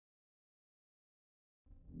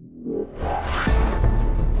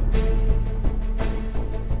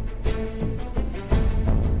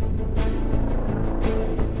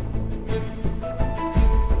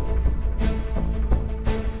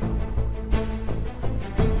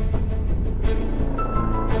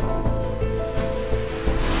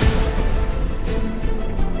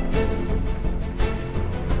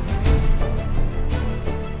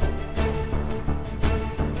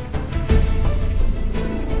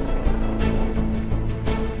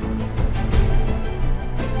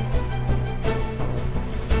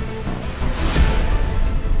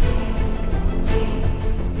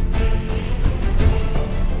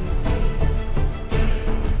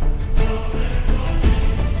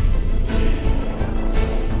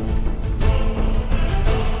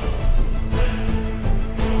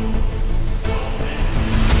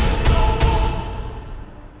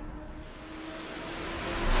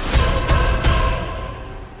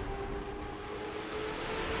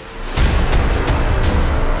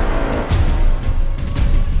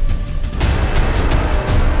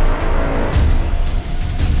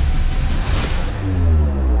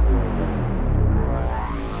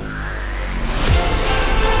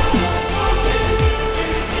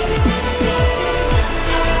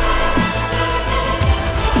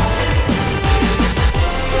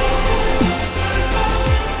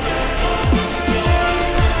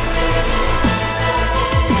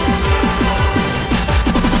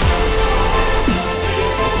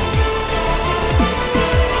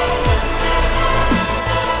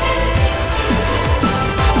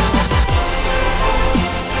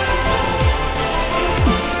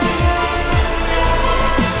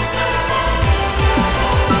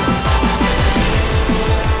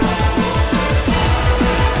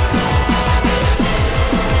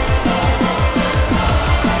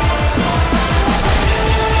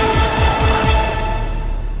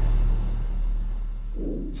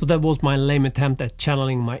So that was my lame attempt at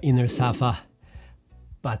channeling my inner Safa.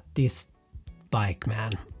 But this bike,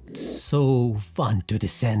 man, it's so fun to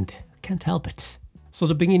descend. Can't help it. So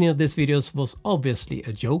the beginning of this video was obviously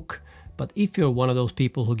a joke, but if you're one of those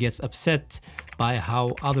people who gets upset by how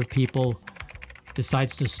other people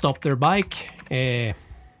decides to stop their bike, the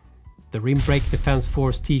Rim Brake Defense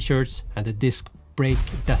Force t-shirts and the Disc Brake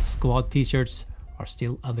Death Squad t-shirts are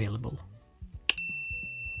still available.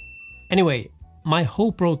 Anyway, my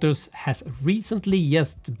Hope Rotors has recently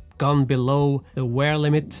just gone below the wear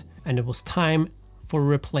limit and it was time for a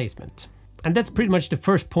replacement. And that's pretty much the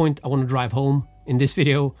first point I want to drive home in this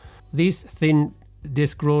video. These thin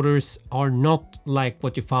disc rotors are not like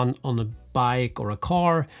what you found on a bike or a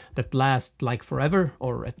car that last like forever,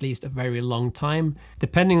 or at least a very long time.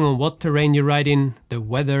 Depending on what terrain you ride in, the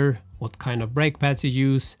weather, what kind of brake pads you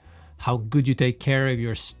use, how good you take care of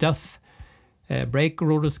your stuff, brake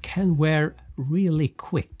rotors can wear really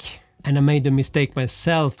quick. And I made the mistake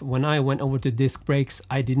myself when I went over to disc brakes.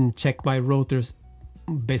 I didn't check my rotors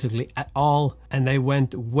basically at all, and they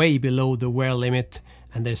went way below the wear limit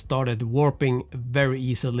and they started warping very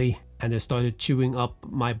easily and they started chewing up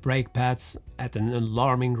my brake pads at an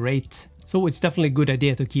alarming rate. So it's definitely a good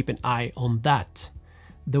idea to keep an eye on that.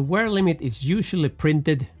 The wear limit is usually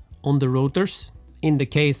printed on the rotors. In the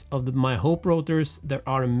case of my Hope Rotors, there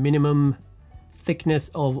are a minimum thickness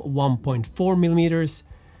of 1.4 millimeters.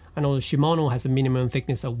 I know the Shimano has a minimum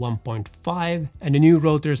thickness of 1.5, and the new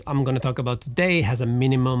rotors I'm going to talk about today has a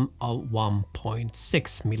minimum of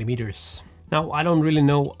 1.6 millimeters. Now, I don't really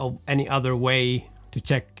know of any other way to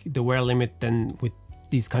check the wear limit than with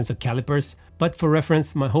these kinds of calipers, but for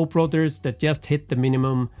reference, my Hope Rotors that just hit the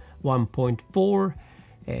minimum 1.4,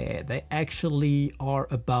 they actually are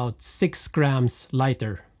about 6 grams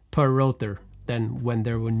lighter per rotor than when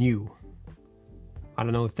they were new. I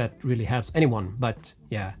don't know if that really helps anyone, but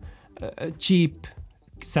yeah, cheap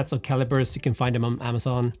sets of calipers, you can find them on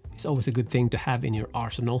Amazon. It's always a good thing to have in your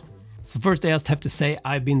arsenal. So first I just have to say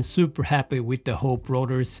I've been super happy with the Hope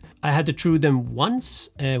Rotors. I had to try them once,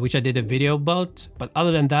 which I did a video about, but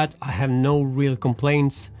other than that I have no real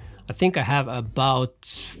complaints. I think I have about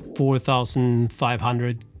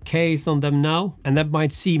 4,500 Ks on them now, and that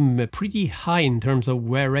might seem pretty high in terms of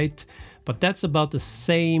wear rate, but that's about the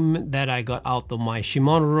same that I got out of my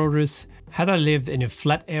Shimano rotors. Had I lived in a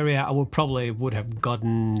flat area, I would have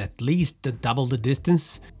gotten at least double the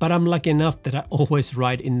distance, but I'm lucky enough that I always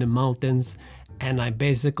ride in the mountains and I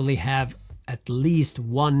basically have at least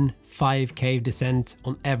one 5K descent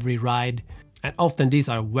on every ride, and often these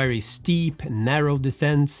are very steep, narrow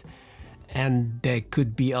descents, and there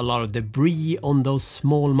could be a lot of debris on those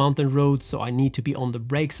small mountain roads, so I need to be on the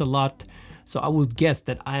brakes a lot. So I would guess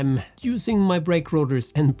that I'm using my brake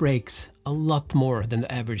rotors and brakes a lot more than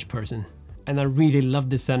the average person. And I really love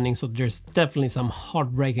descending, so there's definitely some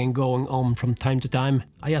hard braking going on from time to time.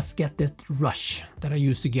 I just get that rush that I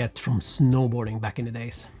used to get from snowboarding back in the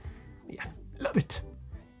days. Yeah, love it.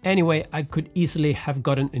 Anyway, I could easily have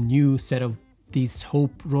gotten a new set of these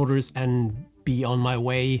Hope Rotors and be on my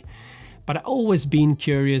way. But I've always been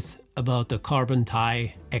curious about the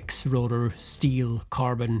CarbonTi X-rotor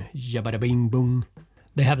Steelcarbon jabada bing boom.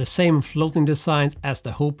 They have the same floating designs as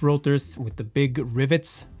the Hope Rotors with the big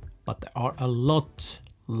rivets, but they are a lot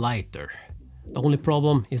lighter. The only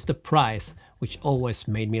problem is the price, which always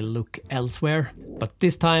made me look elsewhere. But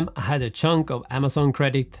this time I had a chunk of Amazon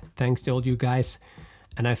credit, thanks to all you guys,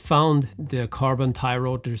 and I found the CarbonTi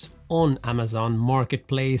rotors on Amazon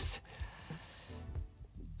Marketplace.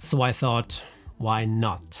 So I thought, why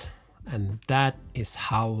not? And that is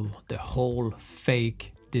how the whole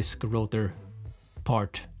fake disc rotor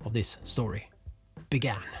part of this story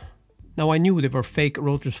began. Now I knew there were fake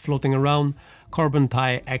rotors floating around.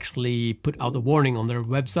 CarbonTi actually put out a warning on their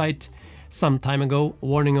website some time ago,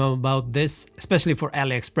 warning about this, especially for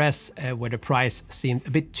AliExpress, where the price seemed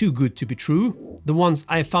a bit too good to be true. The ones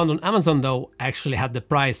I found on Amazon though actually had the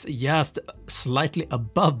price just slightly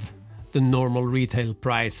above the normal retail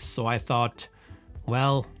price, so I thought,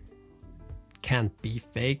 well, can't be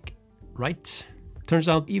fake, right? Turns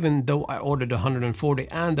out even though I ordered a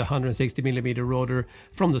 140 and a 160mm rotor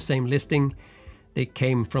from the same listing, they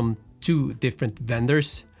came from two different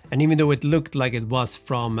vendors. And even though it looked like it was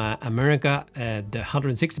from America, the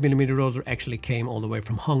 160mm rotor actually came all the way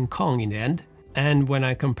from Hong Kong in the end. And when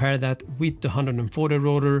I compared that with the 140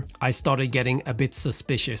 rotor, I started getting a bit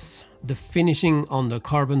suspicious. The finishing on the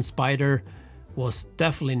Carbon Spider was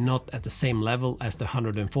definitely not at the same level as the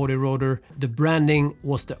 140 rotor. The branding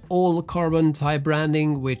was the all CarbonTi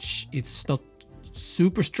branding, which it's not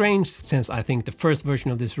super strange since I think the first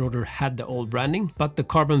version of this rotor had the old branding, but the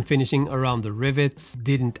carbon finishing around the rivets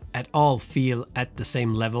didn't at all feel at the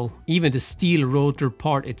same level. Even the steel rotor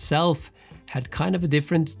part itself had kind of a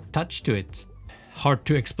different touch to it. Hard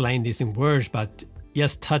to explain this in words, but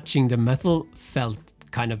just touching the metal felt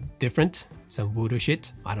kind of different. Some voodoo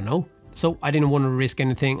shit, I don't know. So I didn't want to risk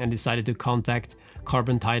anything and decided to contact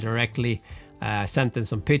CarbonTi directly. Sent them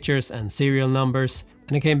some pictures and serial numbers,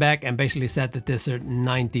 and I came back and basically said that there's a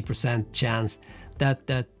 90% chance that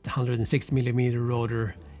that 160mm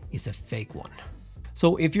rotor is a fake one.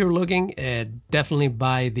 So if you're looking, definitely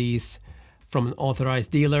buy these from an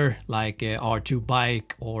authorized dealer like R2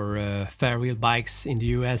 Bike or Fairwheel Bikes in the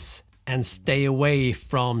US, and stay away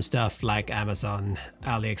from stuff like Amazon,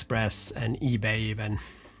 AliExpress and eBay even,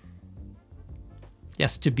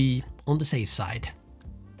 just to be on the safe side.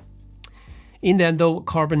 In the end though,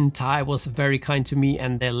 CarbonTi was very kind to me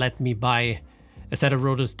and they let me buy a set of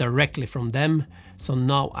rotors directly from them. So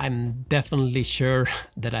now I'm definitely sure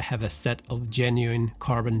that I have a set of genuine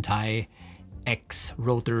CarbonTi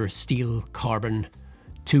X-rotor Steelcarbon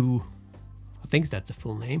 2. I think that's the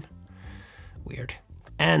full name. Weird.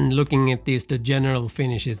 And looking at this, the general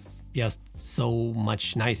finish is just so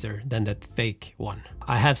much nicer than that fake one.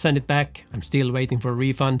 I have sent it back. I'm still waiting for a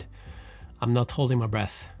refund. I'm not holding my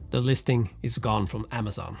breath. The listing is gone from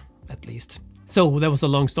Amazon, at least. So that was a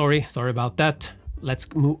long story, sorry about that.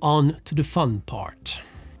 Let's move on to the fun part.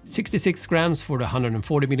 66 grams for the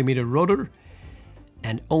 140mm rotor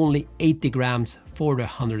and only 80 grams for the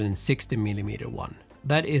 160mm one.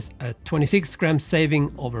 That is a 26 grams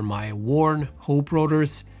saving over my worn Hope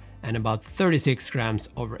rotors and about 36 grams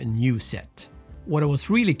over a new set. What I was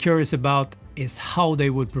really curious about is how they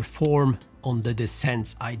would perform on the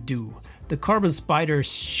descents I do. The carbon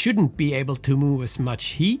spiders shouldn't be able to move as much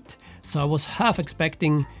heat, so I was half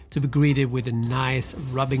expecting to be greeted with a nice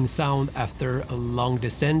rubbing sound after a long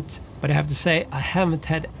descent. But I have to say I haven't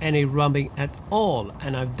had any rubbing at all,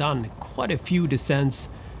 and I've done quite a few descents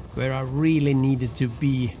where I really needed to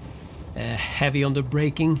be heavy on the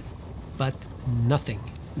braking, but nothing.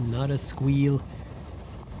 Not a squeal,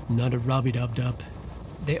 not a rubby-dub-dub.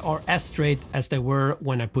 They are as straight as they were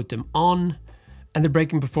when I put them on, and the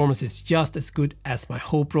braking performance is just as good as my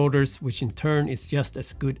Hope rotors, which in turn is just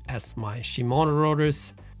as good as my Shimano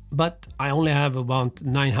rotors. But I only have about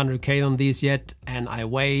 900k on these yet, and I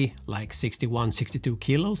weigh like 61-62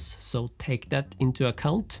 kilos, so take that into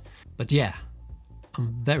account. But yeah,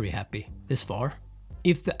 I'm very happy this far.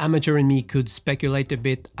 If the amateur in me could speculate a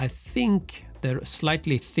bit, I think the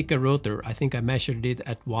slightly thicker rotor, I think I measured it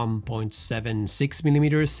at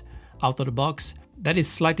 1.76mm out of the box. That is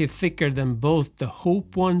slightly thicker than both the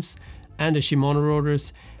Hope ones and the Shimano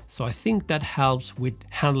rotors, so I think that helps with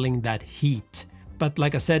handling that heat. But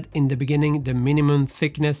like I said in the beginning, the minimum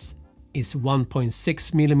thickness is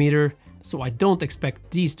 1.6mm, so I don't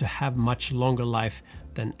expect these to have much longer life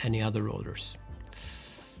than any other rotors.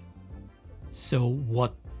 So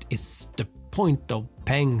what is the point of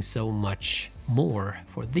paying so much more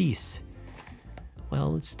for these?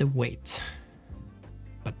 Well, it's the weight.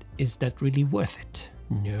 But is that really worth it?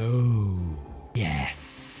 No.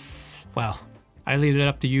 Yes. Well, I leave it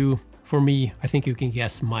up to you. For me, I think you can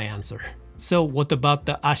guess my answer. So what about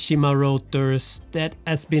the Ashima rotors? That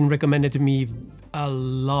has been recommended to me a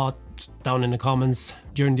lot down in the comments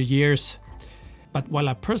during the years. But while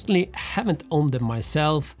I personally haven't owned them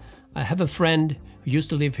myself, I have a friend who used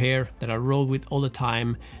to live here that I rode with all the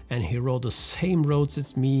time, and he rode the same roads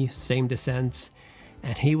as me, same descents,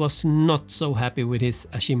 and he was not so happy with his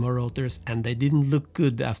Ashima rotors, and they didn't look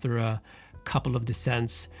good after a couple of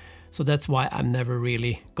descents. So that's why I've never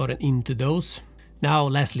really gotten into those. Now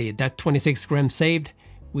lastly, that 26 grams saved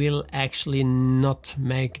will actually not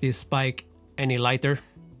make this bike any lighter.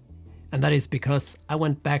 And that is because I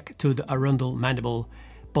went back to the Arundel mandible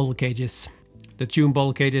bottle cages. The tune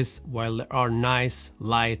bottle cages, while they are nice,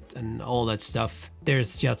 light and all that stuff,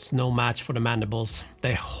 there's just no match for the mandibles.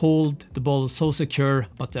 They hold the bottle so secure,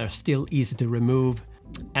 but they're still easy to remove,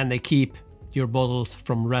 and they keep your bottles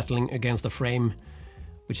from rattling against the frame,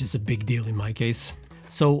 which is a big deal in my case.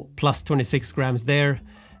 So plus 26 grams there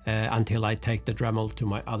until I take the Dremel to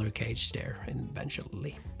my other cage there, and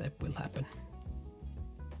eventually that will happen.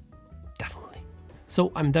 Definitely.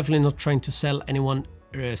 So I'm definitely not trying to sell anyone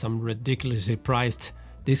some ridiculously priced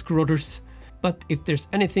disc rotors, but if there's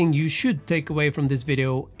anything you should take away from this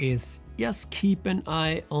video is just keep an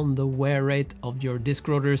eye on the wear rate of your disc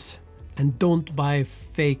rotors and don't buy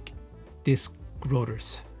fake disc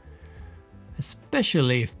rotors,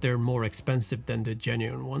 especially if they're more expensive than the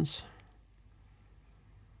genuine ones.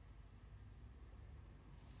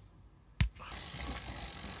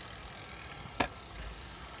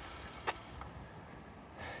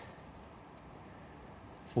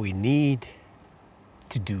 we need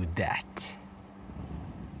to do that.